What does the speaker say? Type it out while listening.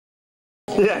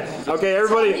Yeah. Okay,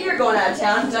 everybody. You're going out of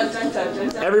town. Dun, dun, dun, dun,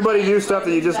 dun. Everybody do stuff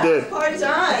that you just did. Party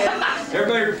time.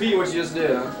 Everybody repeat what you just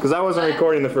did, huh? Because I wasn't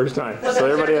recording the first time. So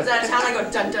everybody. Out of town, I go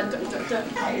dun dun dun dun dun.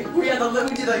 Hey, we do the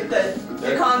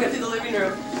conga through the living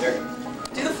room.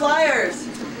 Do the flyers.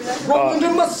 Welcome to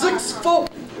my 6-4.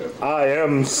 I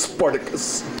am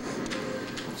Spartacus.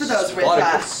 For those with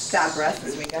bad breath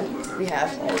this weekend, we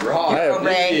have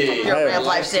Ray, your Ray of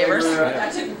Lifesavers. I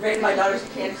took Ray my daughter's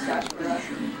candy stash for that.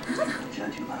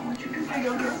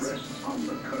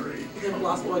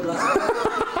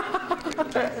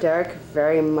 Derek,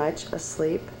 very much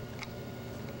asleep.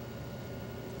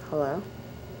 Hello?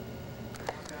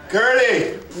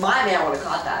 Curly! My man would have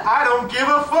caught that. I don't give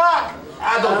a fuck!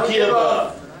 I don't give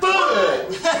a fuck!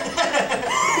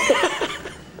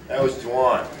 That was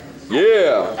Juan.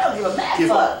 Yeah. I don't give a bad Give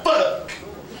fuck. a fuck!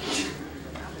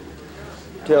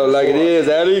 Tell it like it is,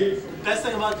 Allie. Best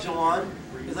thing about Juwan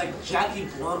is like Jackie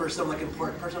Blum or some like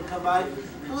important person come by.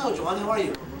 Hello, Juwan, how are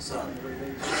you? What's up?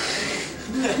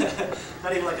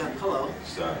 Not even like a hello.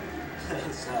 What's up?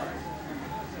 What's up?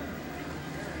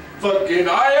 Fucking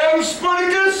I am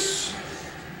Spartacus!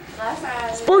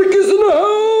 Spartacus in the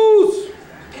house.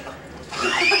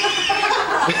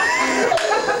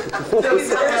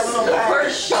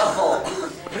 First shuffle.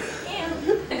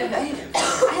 I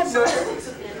have no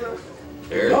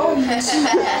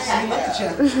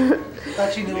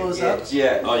Thought you knew what was up.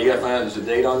 Yeah. Oh, you gotta find out there's a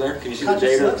date on there? Can you see the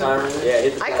date or the timer? Yeah,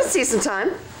 hit the I timer. can see some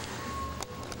time.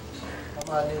 I'm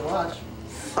not new to watch.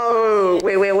 Oh,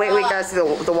 wait, we gotta see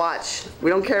the watch. We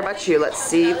don't care about you, let's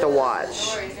see the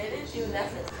watch.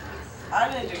 I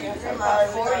didn't drink it from about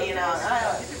 40, you know.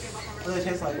 What do they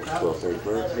taste like? Crap?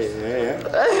 12:34.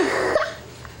 Yeah.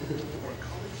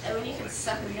 And when you can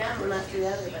suck them down, one after the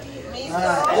other. Me so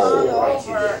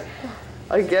hungover.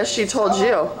 I guess she told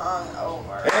you.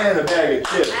 Hungover. And a bag of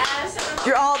chips.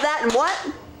 You're all that and what?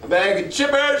 A bag of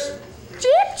chippers.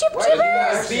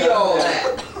 Chippers. Feed all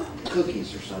that.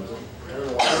 Cookies or something.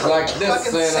 It's like this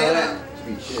saying that.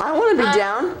 I want to be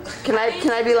down. Can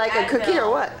I be like a cookie or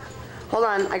what? Hold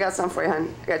on, I got something for you,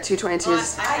 hon. I got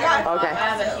 222s. Okay. I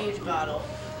have a huge bottle.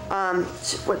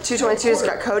 What 222s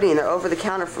got codeine? They're over the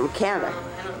counter from Canada. I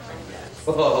don't think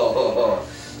that. Oh.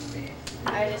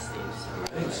 I just need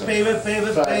some. Baby.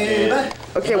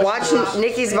 Okay, watch.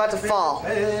 Nikki's about to fall.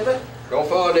 Baby. Don't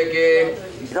fall, Nikki.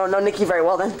 You don't know Nikki very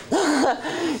well then.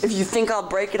 If you think I'll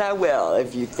break it, I will.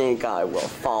 If you think I will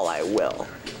fall, I will.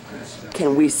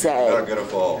 Can we say Not gonna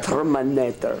fall.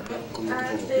 Terminator?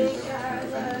 I think I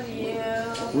love you.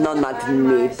 No, not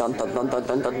me. Dun, dun, dun, dun,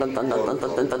 dun, dun, dun, dun, dun,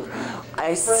 dun, dun, dun.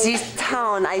 I see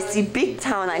town. I see big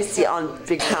town. I see on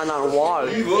big town on wall.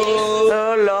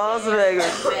 Oh, Las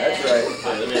Vegas. That's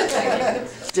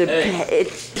right.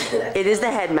 It is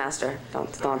the headmaster. Dun,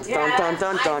 dun, dun, dun,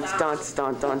 dun, dun,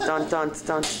 dun, dun, dun, dun, dun,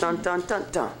 dun, dun, dun, dun,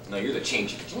 dun. No, you're the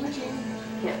change. Can't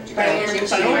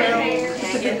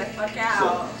get the fuck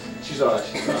out. She's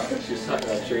talking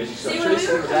about Tracy. See, when we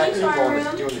were coming to our room,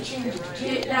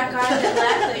 that guy that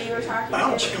left that you were talking to,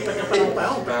 you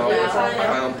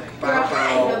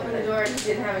opened the door and he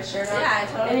didn't have a shirt on. Yeah, I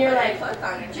told him. And you're like, fuck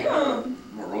on your jump.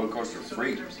 I'm a roller coaster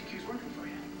freak.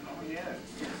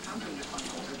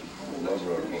 Love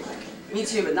roller coaster. Me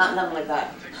too, but nothing like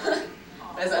that.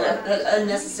 It's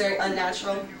unnecessary,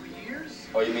 unnatural.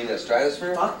 Oh, you mean the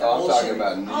stratosphere? Fuck the Oh, I'm bullshit. talking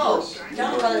about New York. Oh,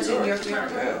 don't run into New York.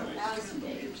 Yeah.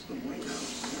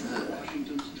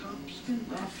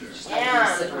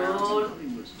 Damn, dude.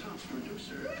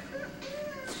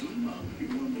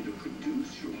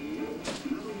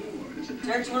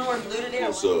 Derek, you want more blue today?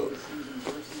 What's up?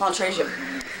 I'll trade you.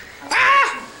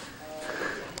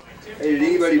 Hey, did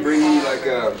anybody bring you like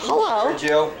Hello.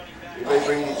 gel? Anybody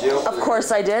bring you gel? Of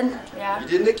course I did. Yeah. You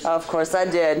did, Nick? Of course I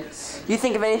did. You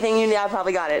think of anything you need, I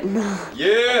probably got it.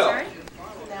 Yeah.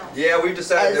 Yeah, we've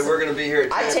decided that we're going to be here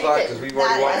I at 10 take o'clock it. because we've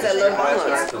already That watched as the a strip little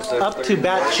last bonus. night. So Up to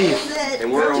Bat Chief.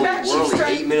 And we're only Chief.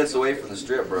 8 minutes away from the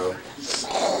strip, bro.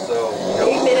 So,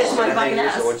 8 minutes, my and fucking hang here,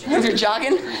 ass. so once you If get you're to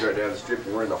jogging. the trees right down the strip,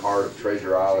 and we're in the heart of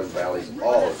Treasure Island, Valleys,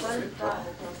 all of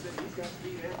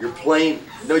it. Your plane,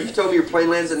 no, you told me your plane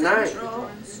lands at 9.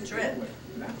 Strip.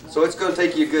 So it's going to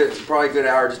take you probably a good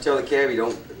hour. Just tell the cabbie,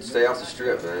 don't stay off the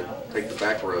strip, man. Take the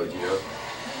back roads, you know?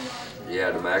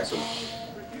 Yeah, to Maxim.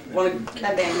 Want to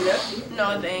abandon it?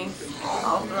 No thanks.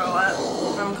 I'll throw up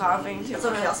from coughing too It's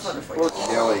okay, I'll much. split it for Poor you.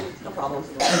 Kelly. No problem.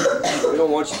 We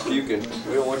don't want you puking.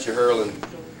 We don't want you hurling.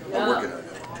 I'm working on it.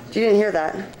 You didn't hear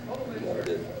that. Never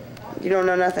did. You don't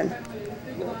know nothing.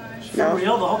 For No.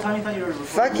 real? The whole time you thought you were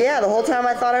Fuck yeah, the whole time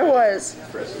I thought I was.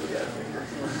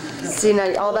 See,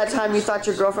 now all that time you thought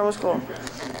your girlfriend was cool.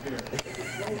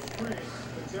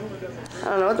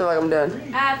 don't know what the fuck I'm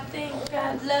doing. I think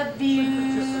I love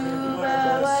you,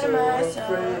 but what am I so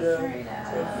afraid of?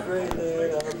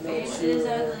 Your face is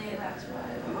ugly, that's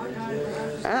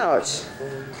why. Ouch.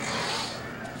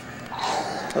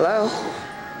 Hello?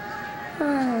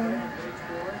 Hi.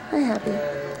 Hi, Happy.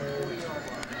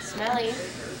 Smelly.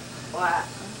 What?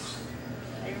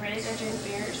 Are you ready to drink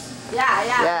beers? Yeah.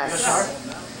 Yes.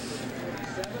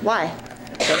 Why?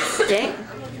 Does it stink?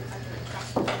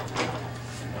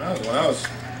 When I was,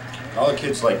 all the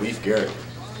kids like Leif Garrett.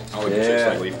 All the kids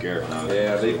like Leif Garrett.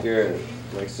 Yeah, Leif Garrett.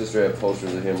 My sister had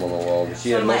posters of him on the wall.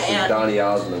 She had mostly Donny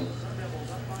Osmond.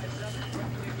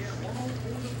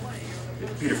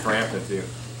 Peter Frampton too.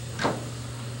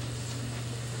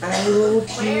 I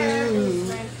want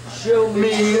you, show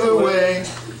me the way.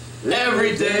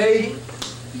 Every day,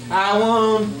 I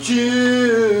want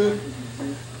you.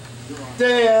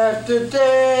 Day after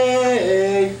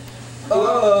day.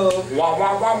 Oh.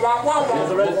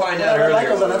 We'll find out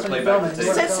earlier when we play back the tape.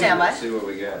 You said standby. See what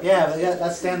we got. Yeah, but yeah,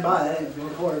 that's standby. That ain't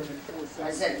record.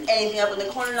 I said anything up in the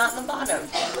corner, not in the bottom.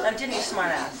 Now, didn't you, smart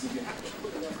ass?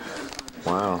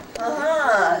 Wow.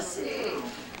 See.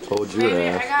 Told you Baby,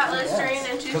 that. I got Listerine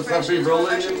and Because I'll be toothbrushes.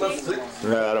 rolling in my six.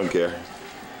 Yeah, I don't care.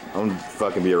 I'm gonna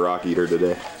fucking be a rock eater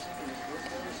today.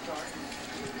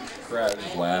 Crap,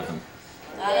 just laughing.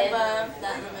 That above,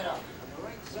 that in the middle.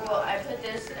 Well, I put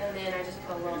this and then I just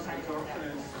put a little tiny bit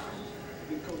down.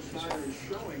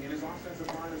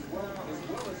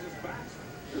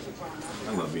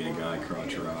 I love being a guy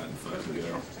crotch rod and fucking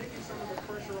go.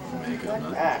 Makeup,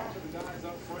 huh?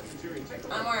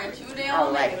 I'm wearing 2 day I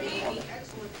old like baby.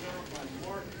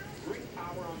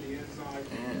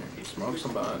 Yeah, smoke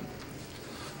some bud.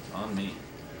 On me.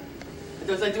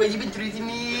 Just like the way you've been treating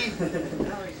me.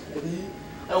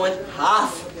 I want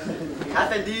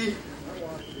half a D.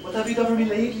 What have you done for me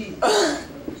lately?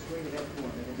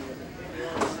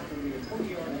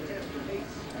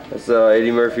 That's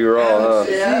Eddie Murphy Raw, huh?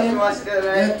 Yeah, watched it, right?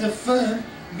 Let the fun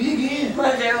begin.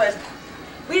 My favorite was,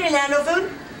 we didn't have no food.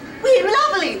 We had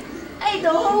Monopoly. Ate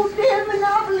the whole damn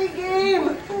Monopoly game.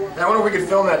 I wonder if we could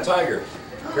film that tiger,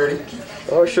 Curdy.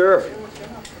 Oh, sure.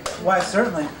 Why,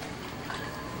 certainly.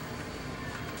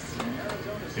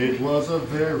 It was a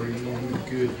very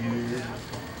good year.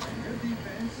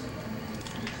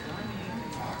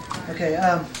 Okay,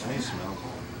 They smell.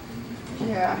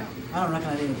 Yeah. I don't reckon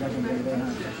I need a judgment here today,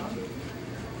 huh?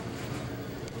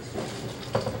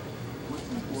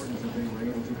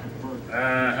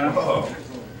 Oh.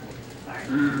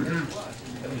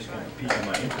 That was gonna pique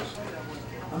my interest.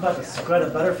 I'm about to spread a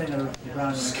Butterfinger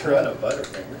around. Shred a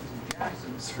butterfinger.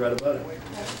 Shred a butter.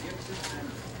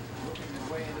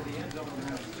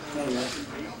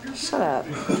 Shut up.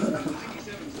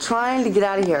 Trying to get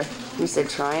out of here. You said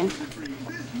trying?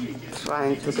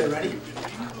 Trying to get Ready?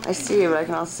 I see you, but I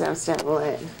can also say I'm standing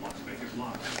late.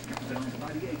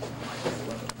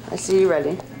 I see you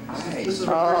ready.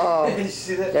 Oh, You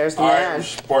see that? there's the man. I'm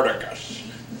Spartacus.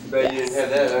 Bet you didn't have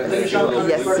that.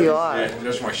 Yes, you are. Yeah,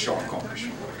 that's my Sean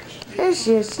Connery. There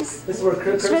she is. She's This is where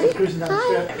Chris ready. is cruising down the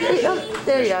Hi. strip. There you go.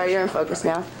 There you are. You're in focus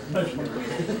now.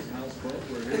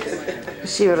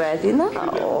 Is she ready now?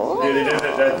 Yeah, they did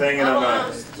that thing in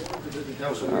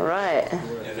All right.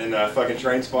 and then fucking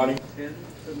Train Spotting.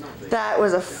 That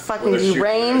was a fucking Where they're shooting-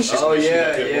 deranged. Oh,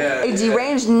 yeah, yeah. A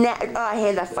deranged net. Oh, I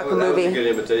hated that fucking That was a movie. good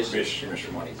imitation.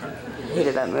 Mr. Money Penny.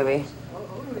 Hated that movie.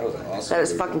 That was awesome. That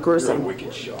is fucking You're a gruesome.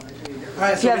 wicked shot.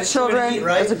 Alright, If you have children,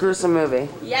 it's a gruesome movie.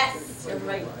 Yes, you're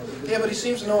right. Yeah, but he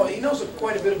seems to know. He knows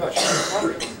quite a bit about Sean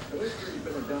Connery.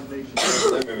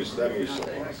 That movie's so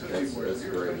awesome. That's a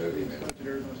great movie,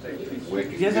 man.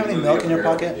 Wicked. You guys have any milk in your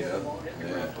pocket?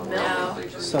 No.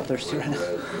 So thirsty right now.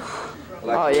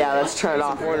 Oh yeah, let's turn it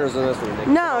off. Pointers on this one, Nick.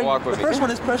 No. Walk with me. First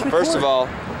one is press record. First of all,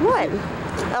 What?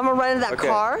 I'm gonna run into that Okay.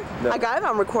 car. No. I got it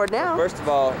on record now. first of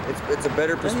all, it's a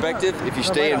better perspective if you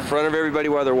stay in front of everybody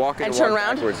while they're walking And walk turn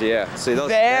around? backwards. Yeah. See those.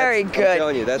 Very that's, good. I'm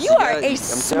telling you, that's You the are guy- a I'm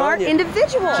smart telling you.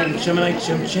 individual.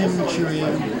 Chim Cheerio.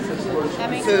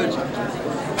 Food.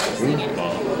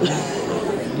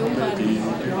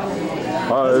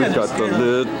 I've got the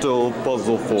little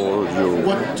puzzle for you.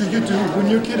 What do you do when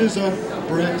your kid is a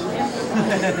brat?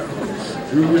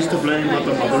 Who is to blame but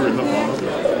the mother and the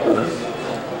father?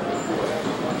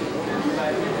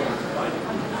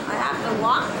 I have to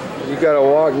walk. You gotta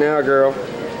walk now, girl.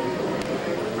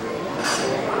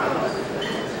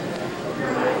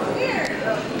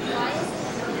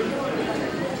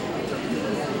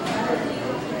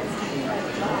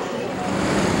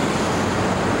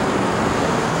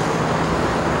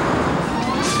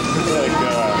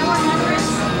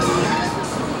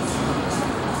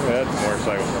 That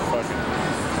motorcycle fucking.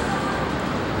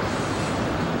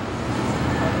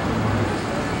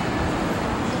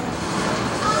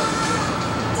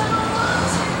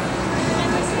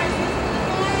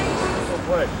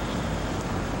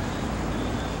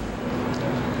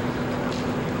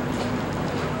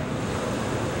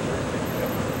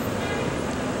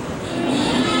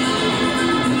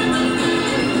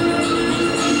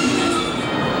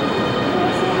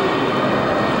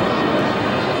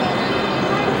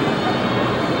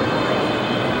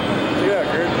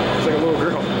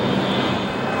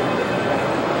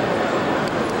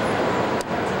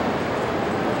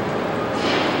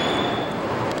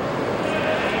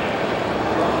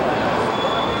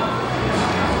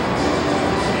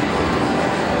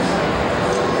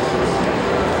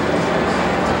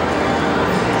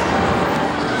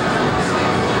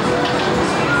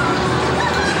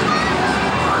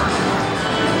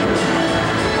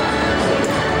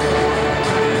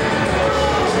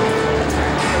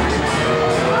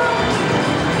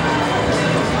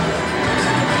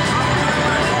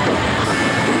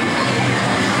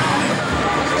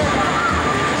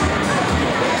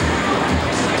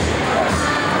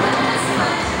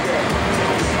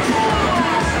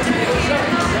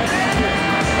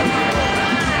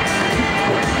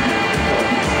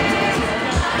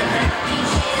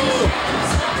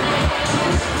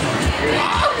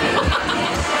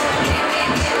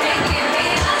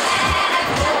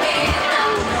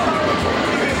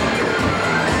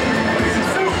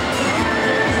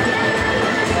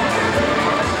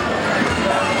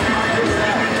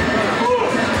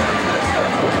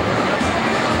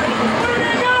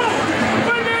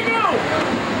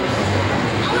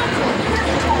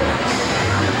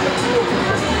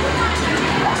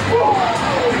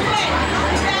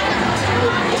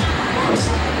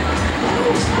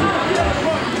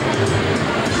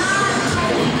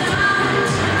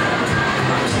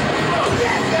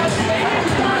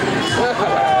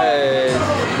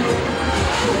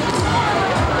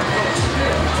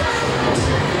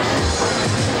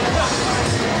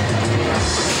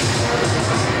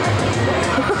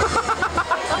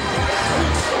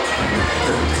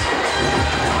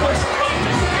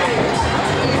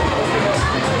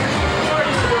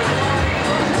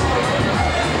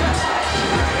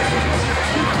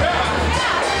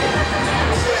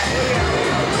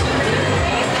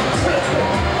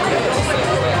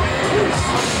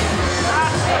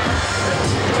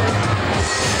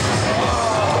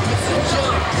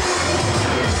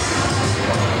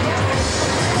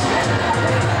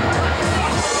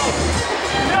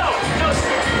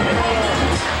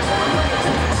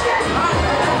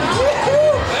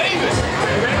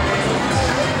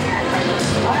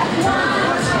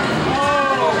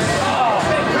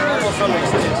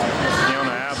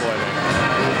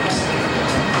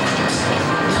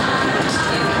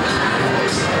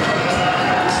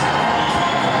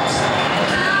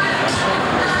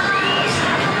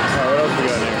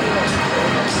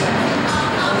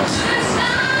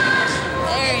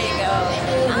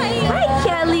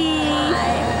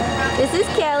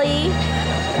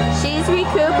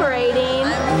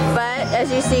 As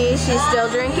you see, she's still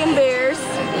drinking beers.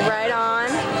 Right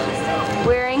on.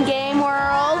 We're in Game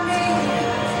World.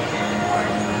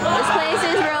 This place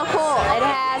is real cool. It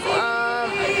has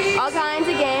all kinds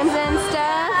of games and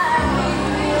stuff.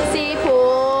 Sea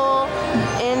pool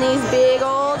and these big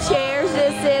old chairs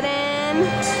to sit in.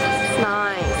 It's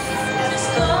nice.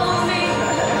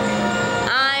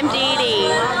 I'm Dee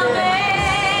Dee.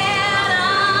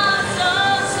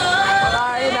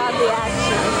 Sorry about the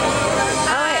action.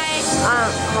 Oh wait,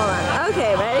 hold on.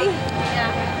 Okay, ready?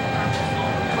 Yeah.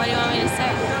 What do you want me to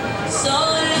say?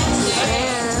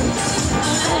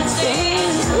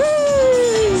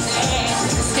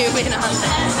 Stupid on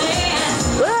that.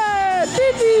 Whoa,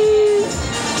 titties!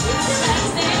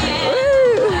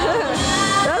 Woo!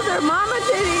 Those are mama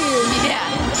titties! Yeah.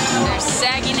 They're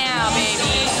saggy now,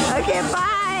 baby. Okay,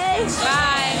 bye!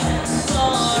 Bye.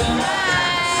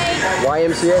 Bye.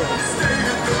 YMCA.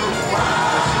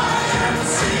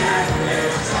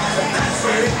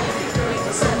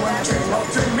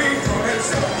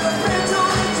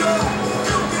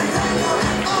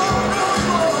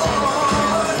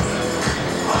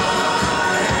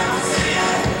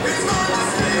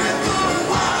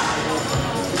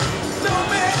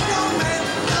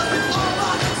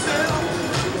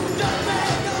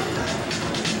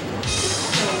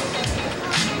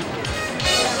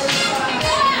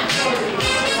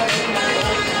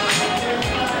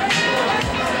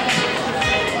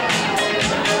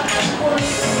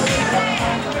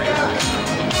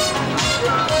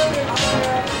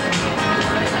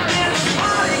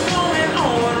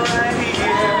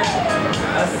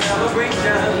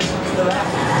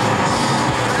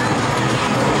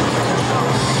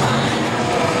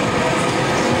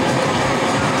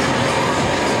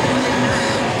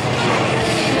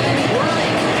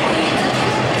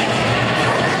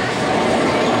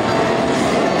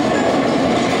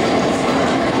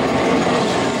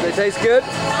 They taste good? Oh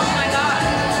my god.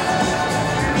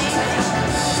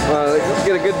 Let's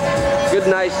get a good,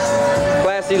 nice,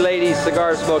 classy lady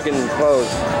cigar smoking pose.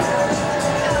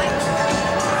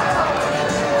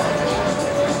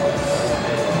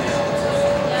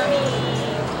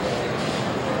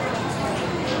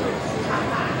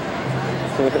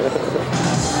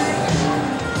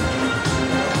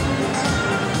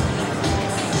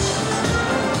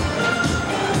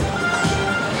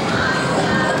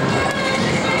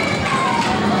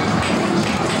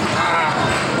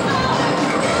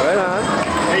 Right on.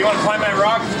 Hey, you want to climb that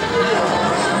rock?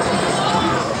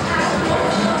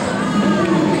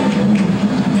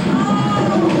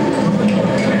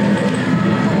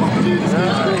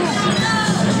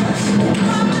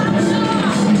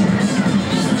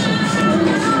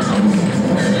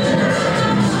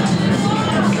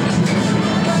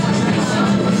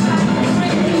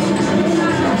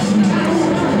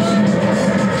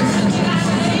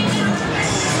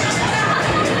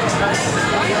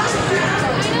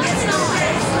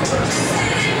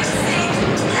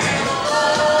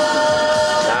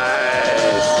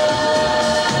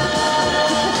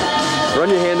 Run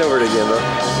your hand over it again, though.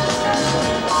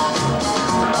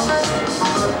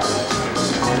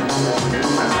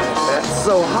 That's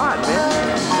so hot, man.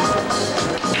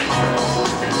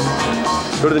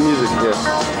 Go to the music again.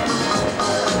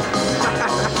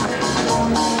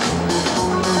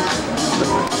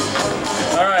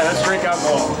 All right, let's drink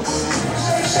alcohol.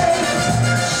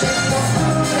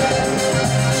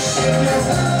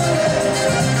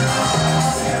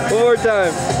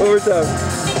 Overtime.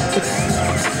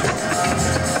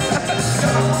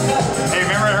 Hey,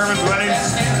 remember at Herman's wedding?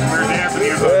 We were dancing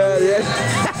here. Yeah.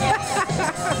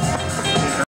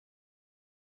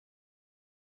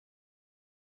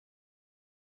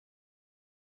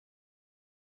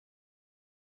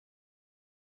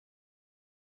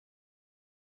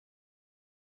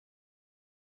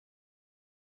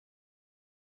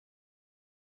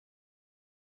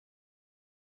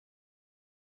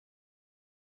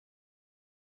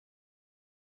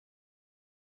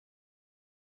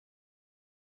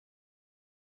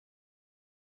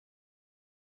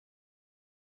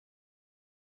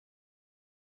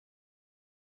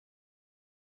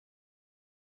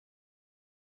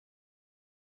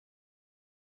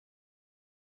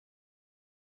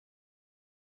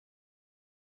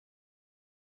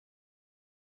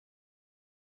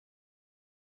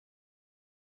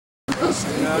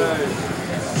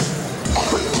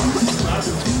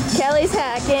 Kelly's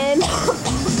hacking.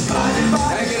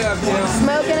 Hack it up, Kim.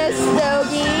 Smoking a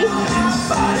stogie.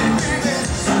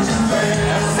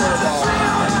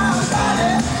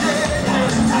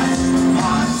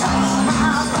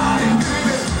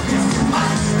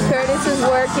 Curtis is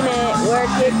working it.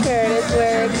 Work it, Curtis.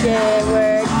 Work it,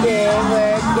 work it,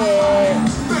 work it.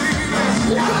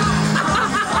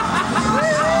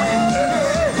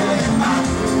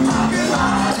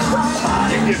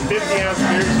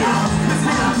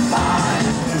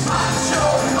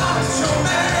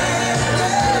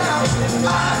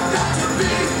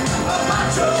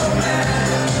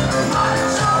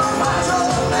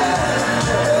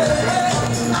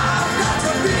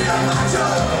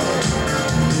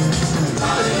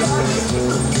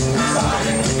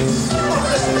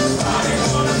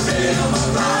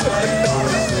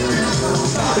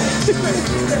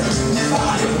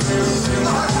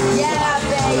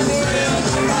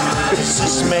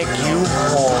 make you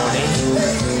horny.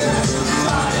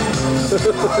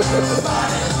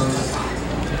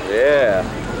 Yeah.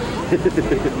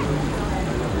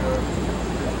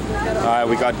 All right,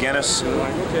 we got Guinness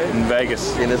in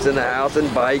Vegas. Guinness in the house in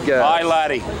Vegas. Bye,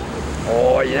 laddie.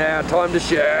 Oh yeah, time to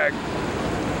shag.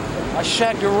 I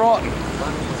shagged her rotten. You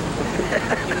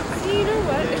know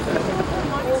what?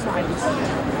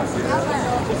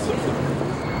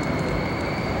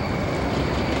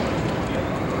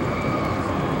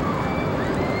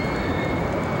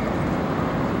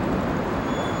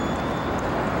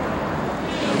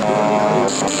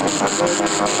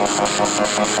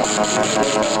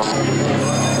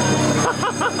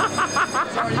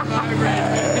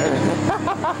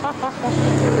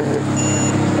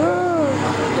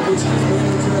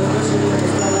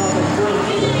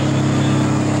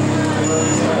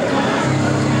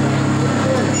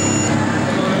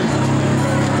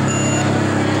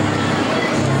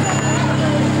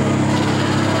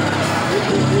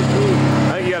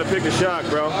 I think you gotta pick the shock,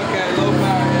 bro. Okay, low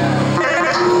power, yeah.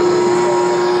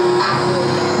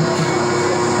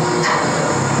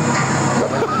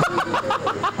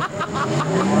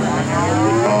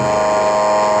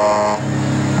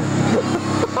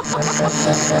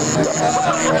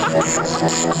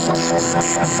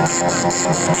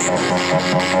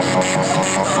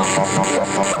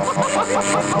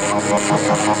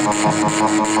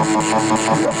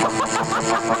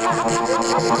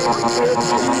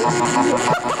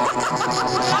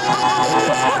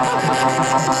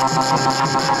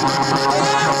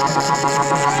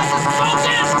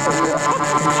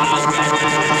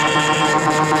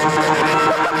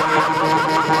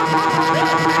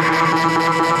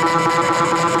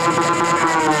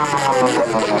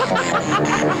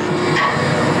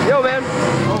 Yo, man.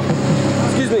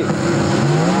 Excuse me.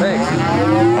 Thanks.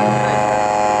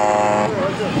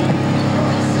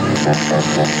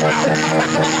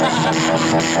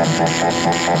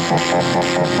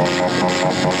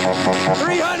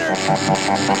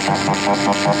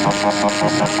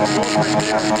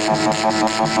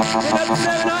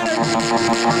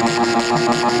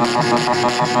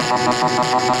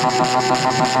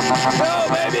 Go,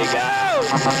 baby, go!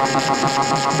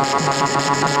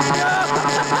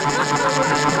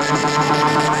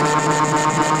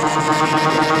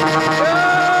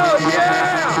 Oh,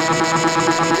 yeah!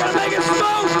 You gotta make it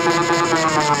smoke!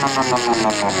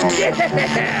 Yeah!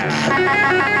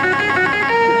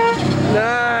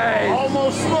 Nice!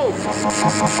 Almost smoked.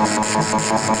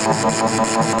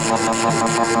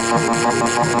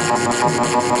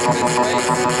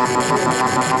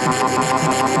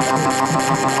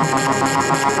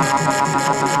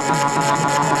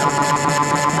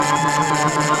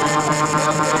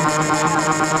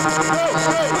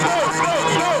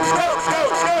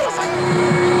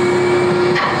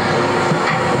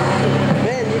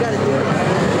 Man, you gotta do it.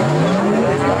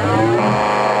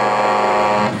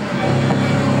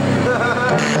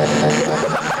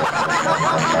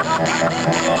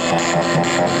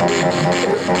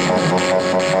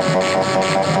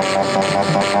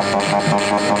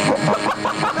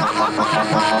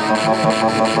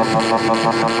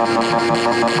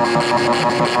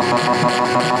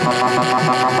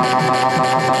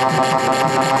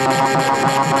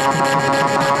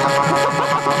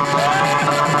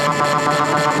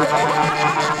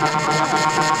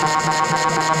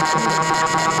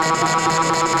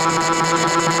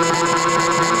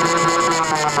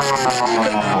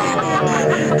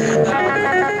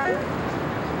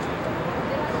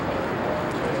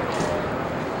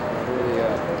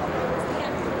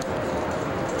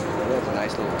 That's a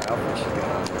nice little outfit she got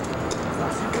on there.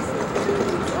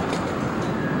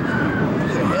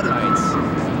 The headlights.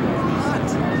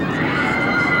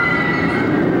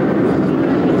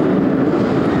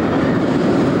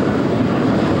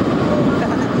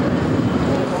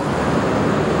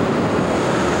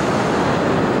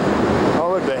 Oh,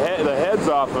 look, the head's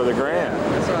off of the Grand.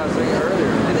 That's what I was thinking earlier.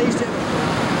 And they used to.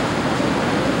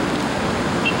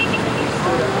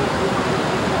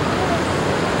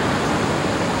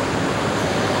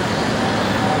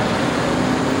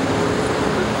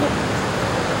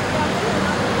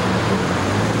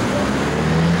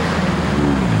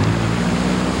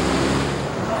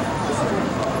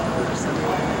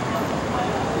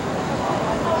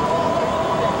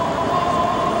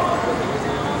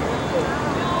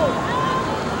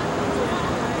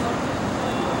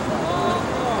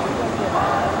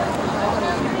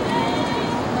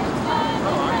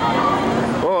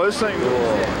 Oh, this thing. Yeah,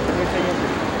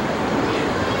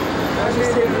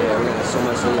 we got so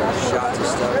much little shots of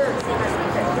stuff.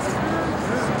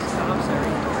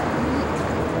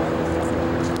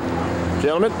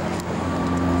 Gentlemen,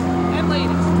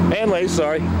 Manly,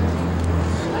 sorry. We're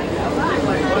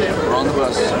on the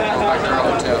bus. We're back to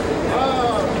our hotel.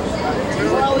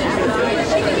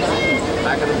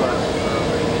 Back of the bus.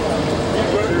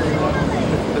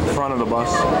 Front of the bus.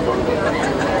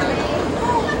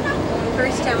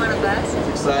 First time on a bus?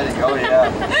 Exciting. Oh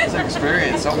yeah. It's an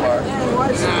experience so far.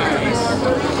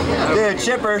 Dude,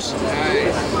 chippers.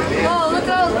 Oh, look at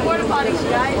all those porta potties,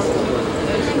 guys.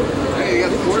 Hey, you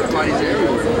got the porta potties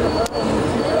everywhere.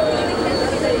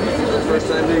 First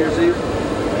time New Year's Eve?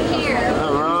 Here.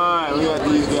 All right, we got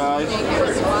these guys.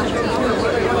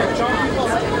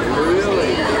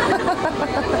 Really?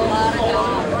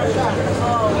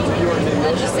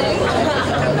 What'd you say?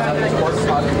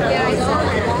 Yeah, I saw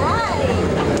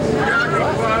that.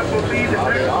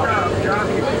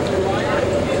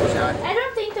 I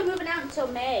don't think they're moving out until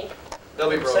May. They'll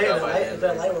be broke up by then. If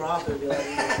that light were off, it would be like.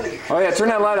 Oh yeah, turn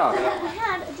that light off.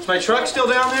 Is my truck still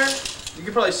down there? You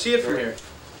can probably see it from here.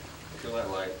 Kill that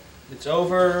light. It's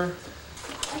over.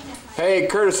 Hey,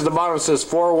 Curtis, at the bottom it says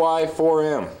 4Y,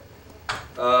 4M.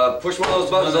 Push one of those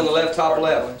buttons on the left, top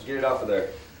left. Get it off of there.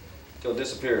 Till it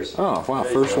disappears. Oh, wow,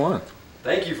 There you first go. one.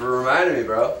 Thank you for reminding me,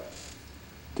 bro.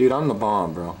 Dude, I'm the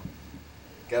bomb, bro.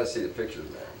 Gotta see the pictures,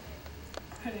 man.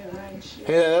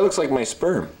 Hey, that looks like my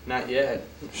sperm Not yet.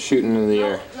 shooting in the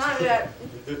air. Not yet.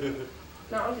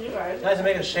 Not with you guys. Guys are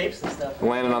making shapes and stuff.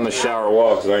 Landing on the shower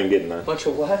wall because I ain't getting that. Bunch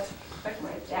of what? Like my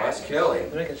That's dad. Kelly.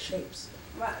 They're making shapes.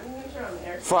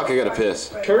 Fuck, I gotta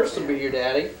piss. Curtis will be your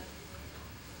daddy.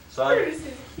 Son,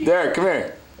 Derek, come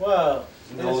here. Whoa.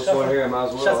 you know this one here, I might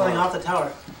as well. Shut something off the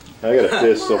tower. I gotta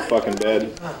piss so fucking bad.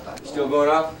 Still going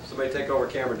off? Somebody take over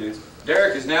camera, dudes.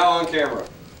 Derek is now on camera.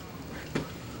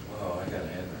 Oh, I got a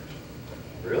head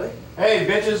rush. Really? Hey,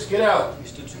 bitches, get out. You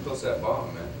stood too close to that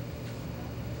bomb, man.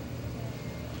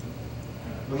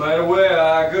 No matter where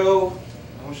I go.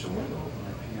 I wish the window open.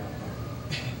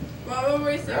 What were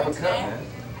we Grab a cup, man.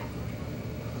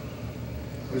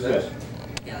 Who's this?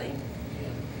 Kelly.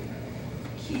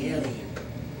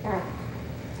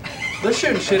 They're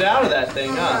shooting shit out of that thing,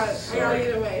 huh?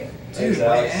 Either way. Dude,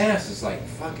 my ass is like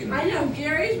fucking. I know,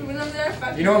 Gary's been up there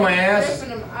fucking. You know what my ass is?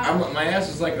 ripping them out. My ass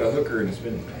is like a hooker and it's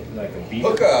been like a beaver.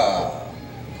 Hooka!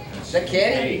 Is that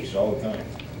Caddy? Cage all the time.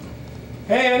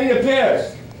 Hey, I need a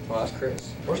piss. Well, that's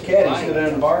Chris. Where's Caddy? You still down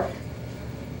in the bar?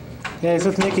 Yeah, he's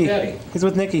with Nikki. Daddy. He's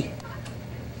with Nikki.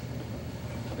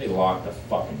 They locked the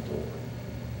fucking door.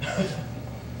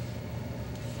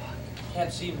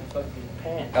 Can't see my fucking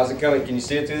pants. How's it coming? Can you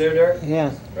see it through there, Derek?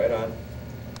 Yeah. Right on.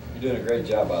 You're doing a great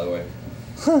job, by the way.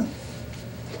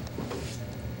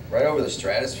 Right over the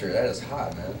stratosphere. That is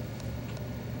hot, man.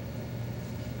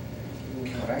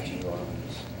 God, action going on.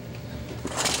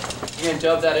 You gonna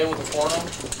dub that in with the porno?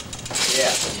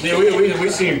 Yeah. Yeah, we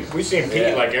seen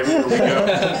Pete like everywhere we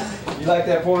go. You like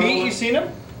that porno? Pete, you seen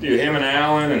him? Dude, him and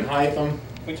Alan and Hytham.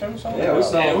 We turned this on? Yeah, we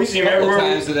saw Yeah, him. we see him a couple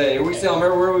everywhere. times today. We saw him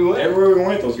everywhere we went. Everywhere we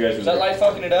went, those guys Is was that there. light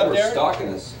fucking it They up were there? stalking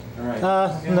us. All right.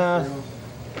 No.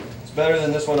 It's better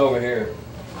than this one over here.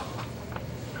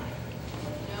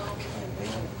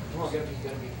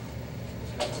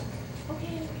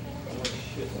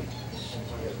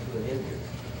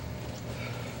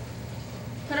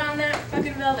 Put on that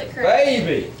fucking velvet curtain.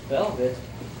 Baby! Velvet.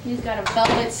 He's got a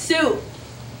velvet suit.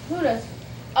 Who does?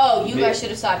 Oh, you guys should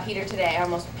have saw Peter today. I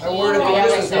almost peed. wore it at the Yeah,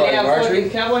 Christmas I party, said- Marjorie.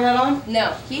 Cowboy hat on?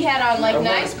 No, he had on like I wore it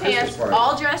nice at the Christmas pants, party.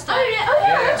 all dressed up.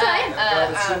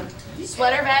 That's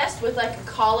Sweater vest with like a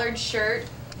collared shirt,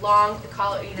 long the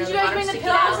collar. You know, Did you the guys bottom bring the sticking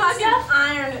pillows out. on stuff?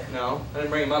 Iron. No, I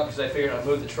didn't bring him up because I figured I'd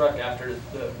move the truck after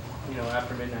the,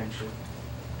 after midnight shoot.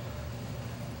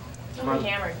 I'm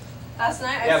hammered. Last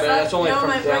night I Yeah, but slept, that's only you know, from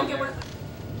my down blanket there. went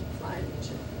flying.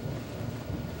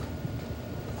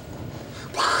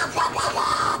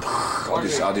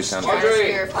 I'll do sound Marjorie.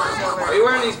 Spirit falls over. Are you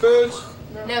wearing these boots?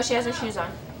 No, she has her shoes on.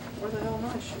 Where the hell are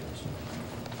my shoes?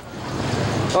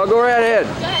 Oh, go right ahead.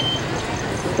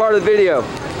 Part of the video.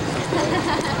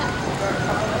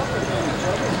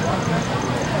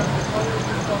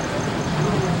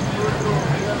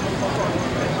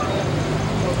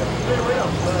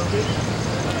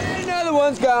 Another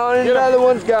one's gone, another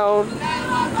one's gone.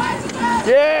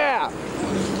 Yeah!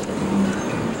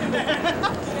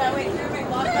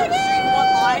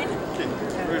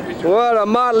 What a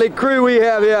motley crew we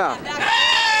have here.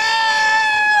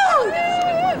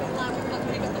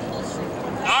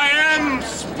 I am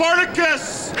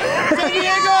Spartacus! San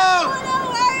Diego!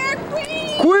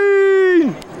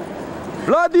 Queen!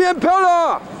 Blood the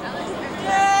Impeller!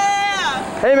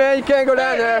 Hey man, you can't go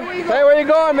down there. Hey, where you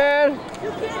going, man?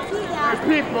 There's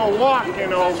people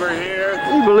walking over here.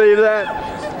 You believe that?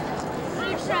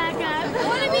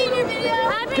 Want to be in your video?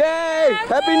 Okay,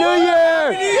 Happy New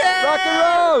Year! Rock and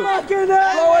roll!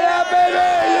 Blow it out, baby!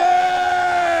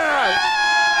 Yeah!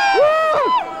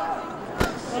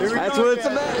 Woo! That's what it's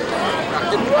about.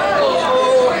 Rock and roll!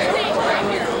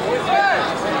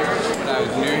 When I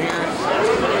was new here.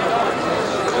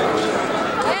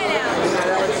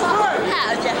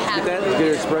 Get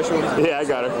her expression? Yeah, I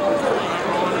got her.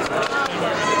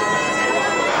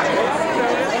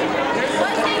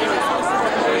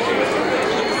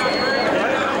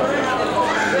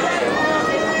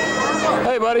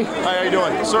 Hey, buddy. Hi, how you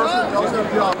doing, sir?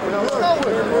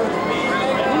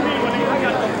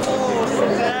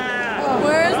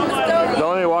 Where's Mr.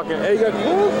 Don't let me walk in. Hey, you got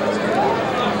cool?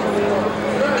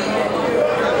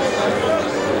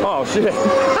 Oh, shit.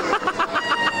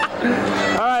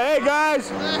 All right, hey, guys.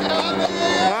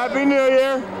 Happy New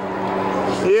Year.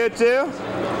 You too?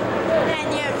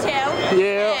 And you too.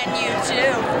 Yeah. And you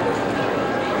too.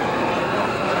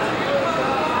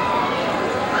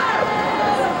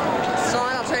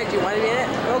 I'll trade you. Want a minute?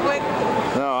 Real quick?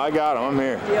 No, I got him. I'm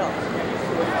here. Deal.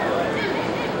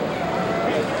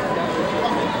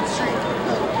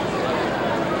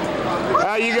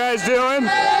 How you guys doing?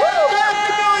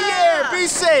 Happy New Year! Be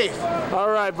safe! All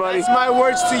right, buddy. That's my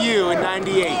words to you in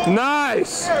 '98.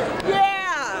 Nice.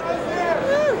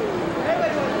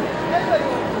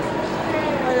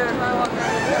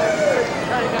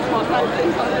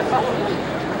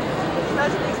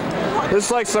 This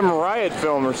is like some riot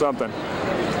film or something.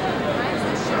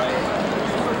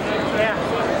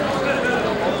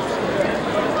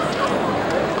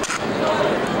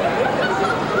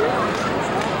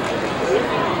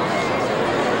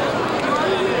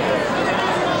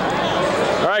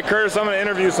 All right, Curtis, I'm going to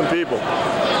interview some people.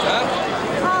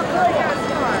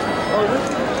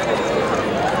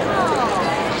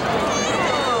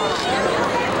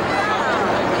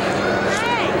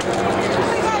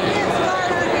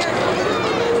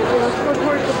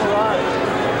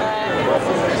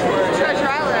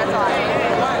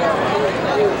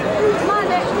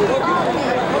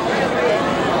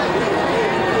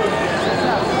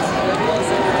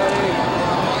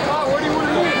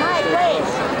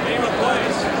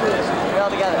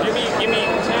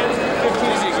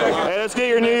 Hey, let's get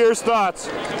your New Year's thoughts.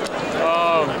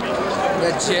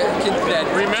 That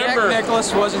Jack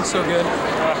Nicklaus wasn't so good.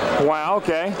 Wow,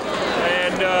 okay.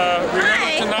 And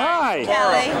remember tonight. Hi.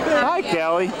 Kelly. Hi,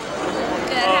 Kelly. Good,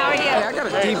 how are you? Hey, I got a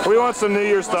deep. We want some New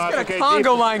Year's thoughts. Got a Okay,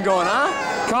 Congo deep. line going, huh?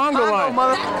 Congo line.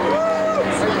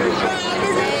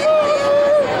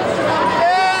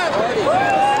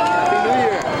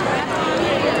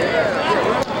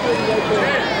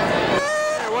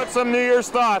 Hey, what's some New Year's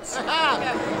thoughts?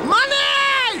 Money!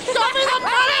 Show me the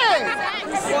money!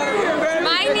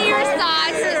 My New Year's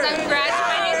thoughts is I'm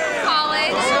graduating from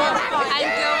college, I'm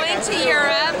going to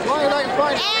Europe,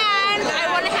 and I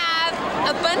want to have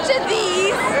a bunch of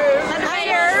these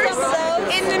beers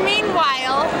in the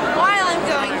meanwhile while I'm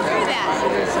going through that.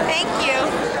 Thank you.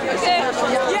 Okay.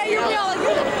 Yeah, you're yelling. Who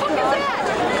the fuck is that?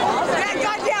 That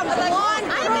goddamn blonde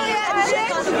chick.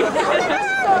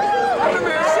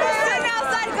 She's sitting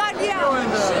outside, goddamn.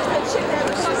 She's the chick that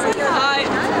hi.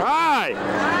 Hi.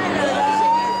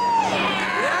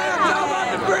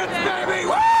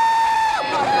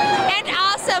 And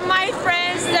also my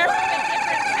friends, they're from a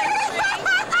different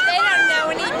country. They don't know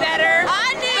any better.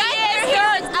 They're here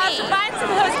with us to find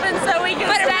some husbands so we can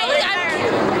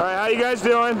All right, how you guys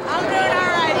doing? I'm doing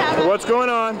all right. What's going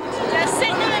on? Just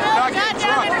sitting in the middle of the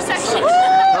goddamn intersection.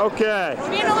 Okay.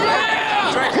 Being a little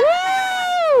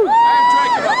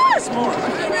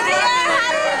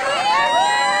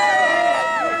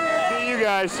See you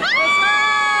guys.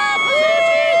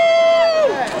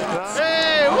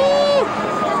 Hey, woo!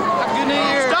 Happy New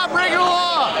Year! Stop breaking the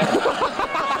law!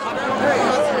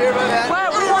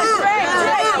 We want straight.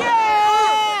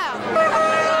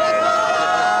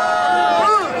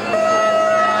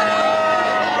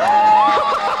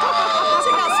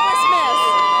 Check out Swiss Miss.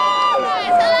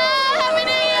 Happy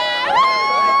New Year!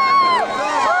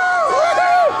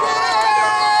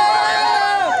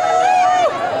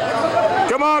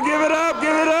 Come on, give it up,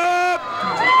 give it up.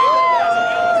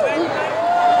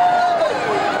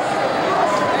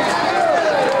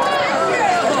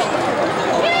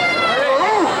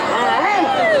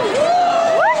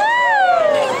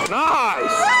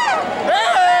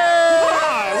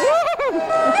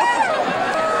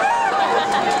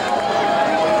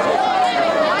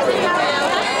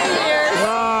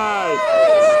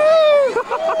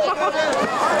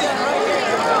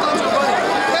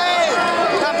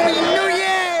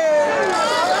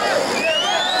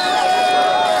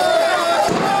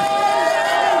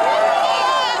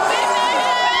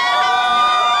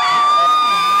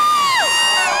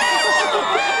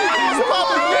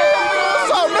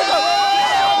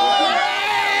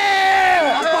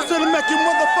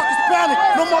 motherfuckers panic.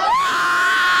 No more.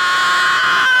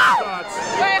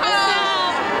 Wait, hold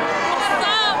on. What's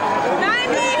up?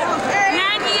 90?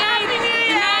 98?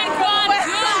 91?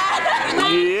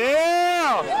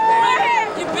 Yeah!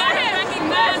 You better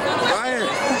recognize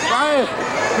Ryan.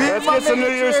 Let's get some New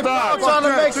Year's thoughts. Trying to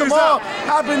make some more.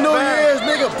 Happy New Year's,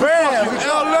 nigga. Bam.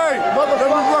 LA. Let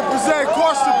me represent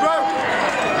Costa, bro.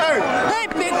 Hey. Hey,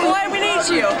 big boy, we need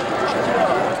you.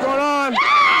 What's going on?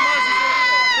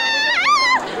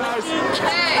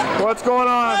 What's going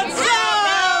on?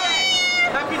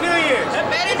 Happy New Year.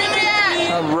 Happy New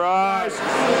Year! All right.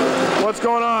 What's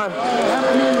going on?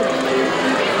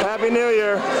 Happy New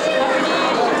Year.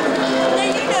 Hey,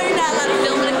 you know you're not allowed to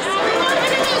film this.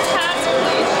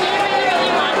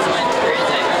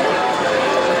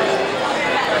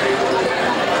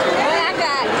 I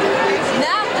got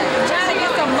nothing. Trying to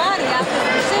get some money out this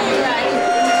machine right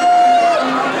here.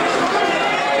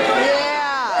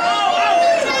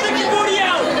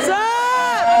 What's up?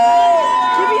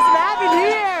 Give me some Happy New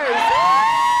Year's.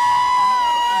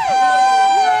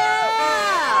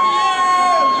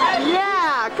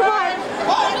 Yeah, come on.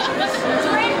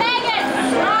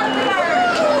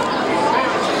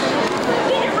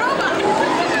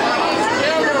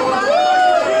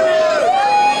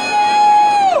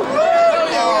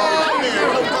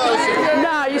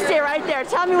 No, you stay right there.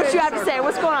 Tell me what you have to say.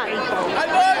 What's going on? I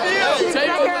love you. Can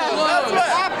I hear it?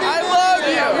 I love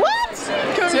you. What?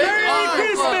 Merry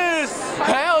Christmas.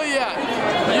 Hell yeah.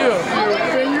 You.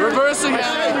 Reversing it.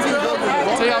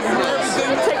 Take off your clothes.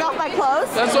 Take off my clothes?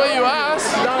 That's what you asked.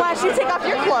 Why don't you take off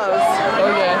your clothes?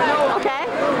 Okay. Okay?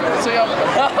 Take off.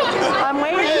 I'm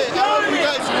waiting.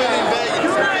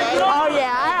 Oh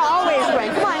yeah, I always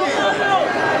win. Come on.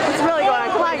 What's really going on?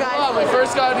 Come on, guys. We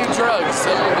first gotta do drugs. So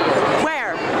we'll do it.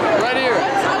 Where? Right here.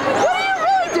 What are you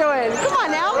really doing? Come on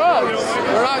now. Drugs.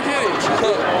 We're not kidding.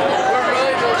 We're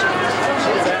really doing.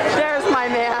 There's my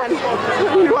man.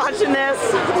 You watching this?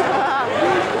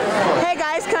 Hey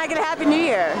guys, can I get a Happy New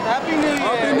Year? Happy New Year.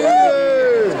 Happy New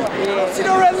Year. See the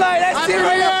red light. That's Happy New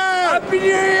Year. Happy New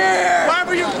Year. Where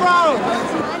are you from?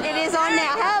 It is on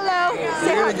now. Hello.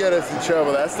 Say You're hi. gonna get us in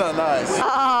trouble. That's not nice.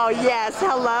 Oh yes,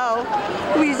 hello.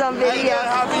 Who's on video?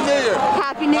 Happy New Year.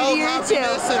 Happy New Health, Year too.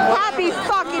 happiness, and whatever. Happy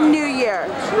fucking New Year.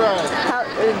 That's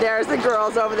right. There's the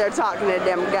girls over there talking to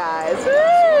them guys.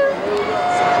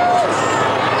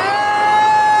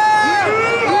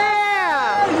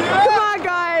 Yeah! Come on,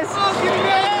 guys.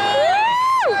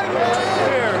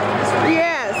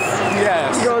 Yes.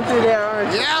 Yes. You're going through there,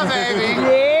 aren't you? Yeah, baby.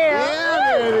 Yeah.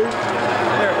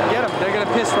 There, get them. They're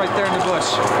gonna piss right there in the bush.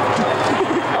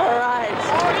 All right.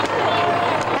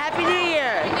 Happy New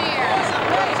Year.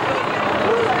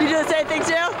 You doing the same thing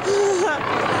too?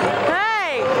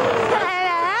 Hey! And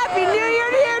a Happy New Year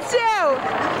to you too!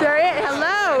 There it.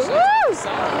 Hello. Woo!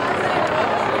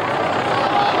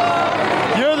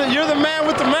 You're the man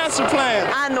with the master plan.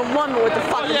 I'm the woman with the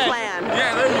fucking plan.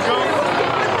 Yeah, there you go.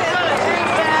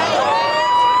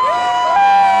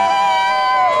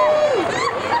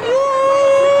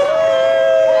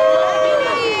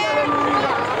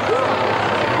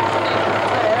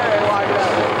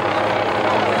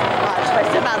 Watch, if I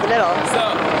step out the middle. What's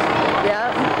up?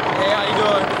 Yep. Hey, how you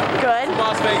doing? Good.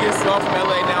 Las Vegas. I'm from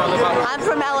LA now. I live out I'm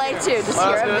from LA too, just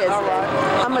here that's a good. visit. All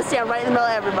right. I'm gonna stand right in the middle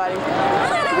of everybody.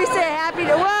 Can we say happy?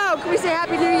 Whoa! Can we say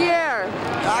Happy New Year?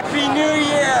 Happy New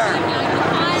Year.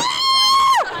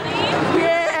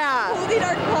 Yeah.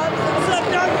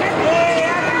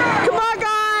 Come on,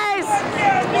 guys!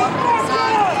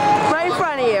 Right in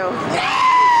front of you.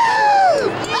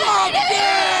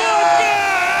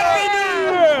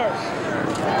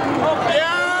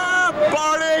 Yeah,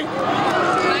 party.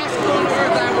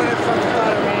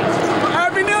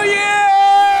 Happy New Year!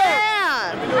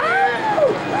 Yeah.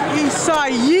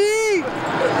 Isai!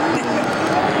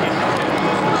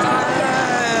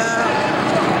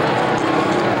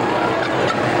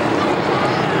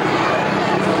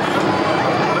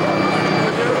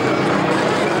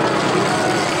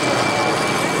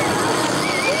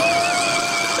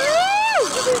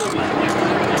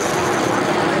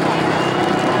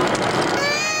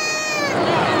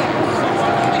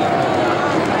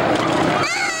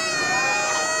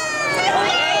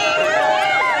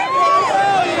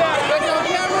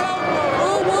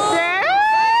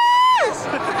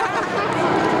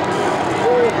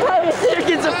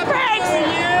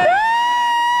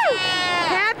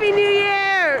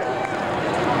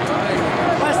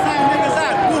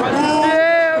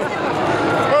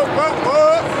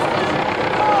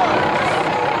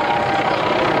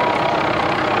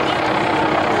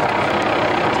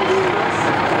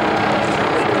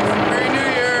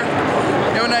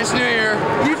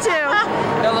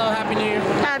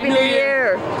 New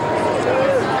Year.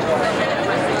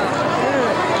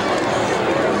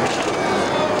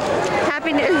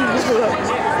 Happy New Year.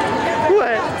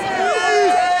 What?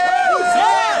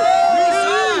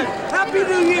 Happy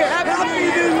New Year! Happy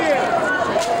New Year!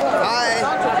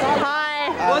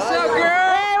 Hi. What's up,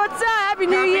 girl? Hey, what's up? Happy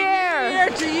New Year. Happy New Year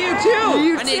to you too.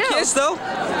 You I need too. a kiss though.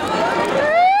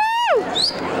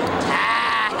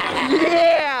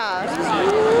 Yeah.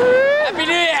 Happy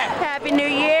New Year. Happy New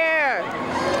Year.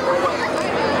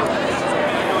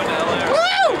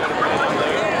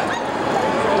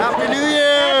 Happy New Happy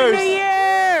Year! New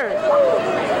Year.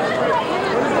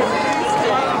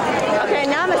 Okay,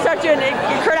 now I'm gonna start doing it.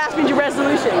 Kurt asked me to do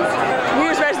resolutions. New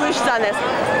Year's resolutions on this.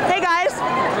 Hey guys,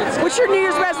 what's your New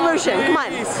Year's resolution? Come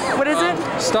on. What is it?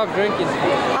 Stop drinking.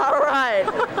 All right.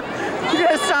 You're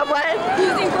gonna stop what?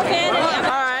 Using profanity.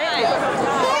 All right.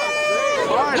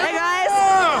 Hey guys.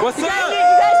 What's You up?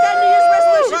 guys got a New Year's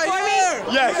resolution Right for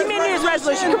me? Yes. Give me a New Year's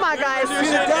resolution. Come on, guys.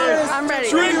 I'm ready.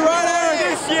 Treat right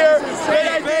this year than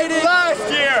I did last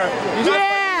year.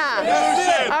 Yeah.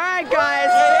 That's it. All right, guys.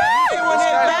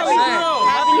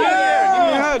 Happy New Year. Give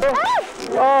me a hug.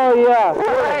 Oh yeah.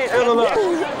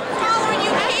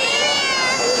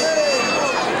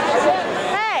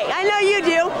 Hey, I know you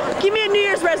do. Give me a New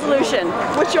Year's resolution.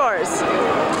 What's yours?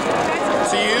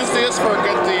 To use this for a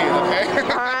good deed, okay?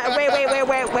 All right. Wait.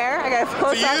 Where? I gotta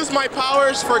close To up. use my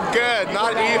powers for good,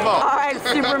 not evil. All right,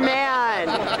 Superman.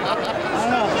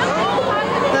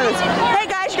 Hey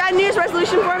guys, you got a New Year's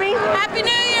resolution for me? Happy New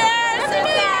Year!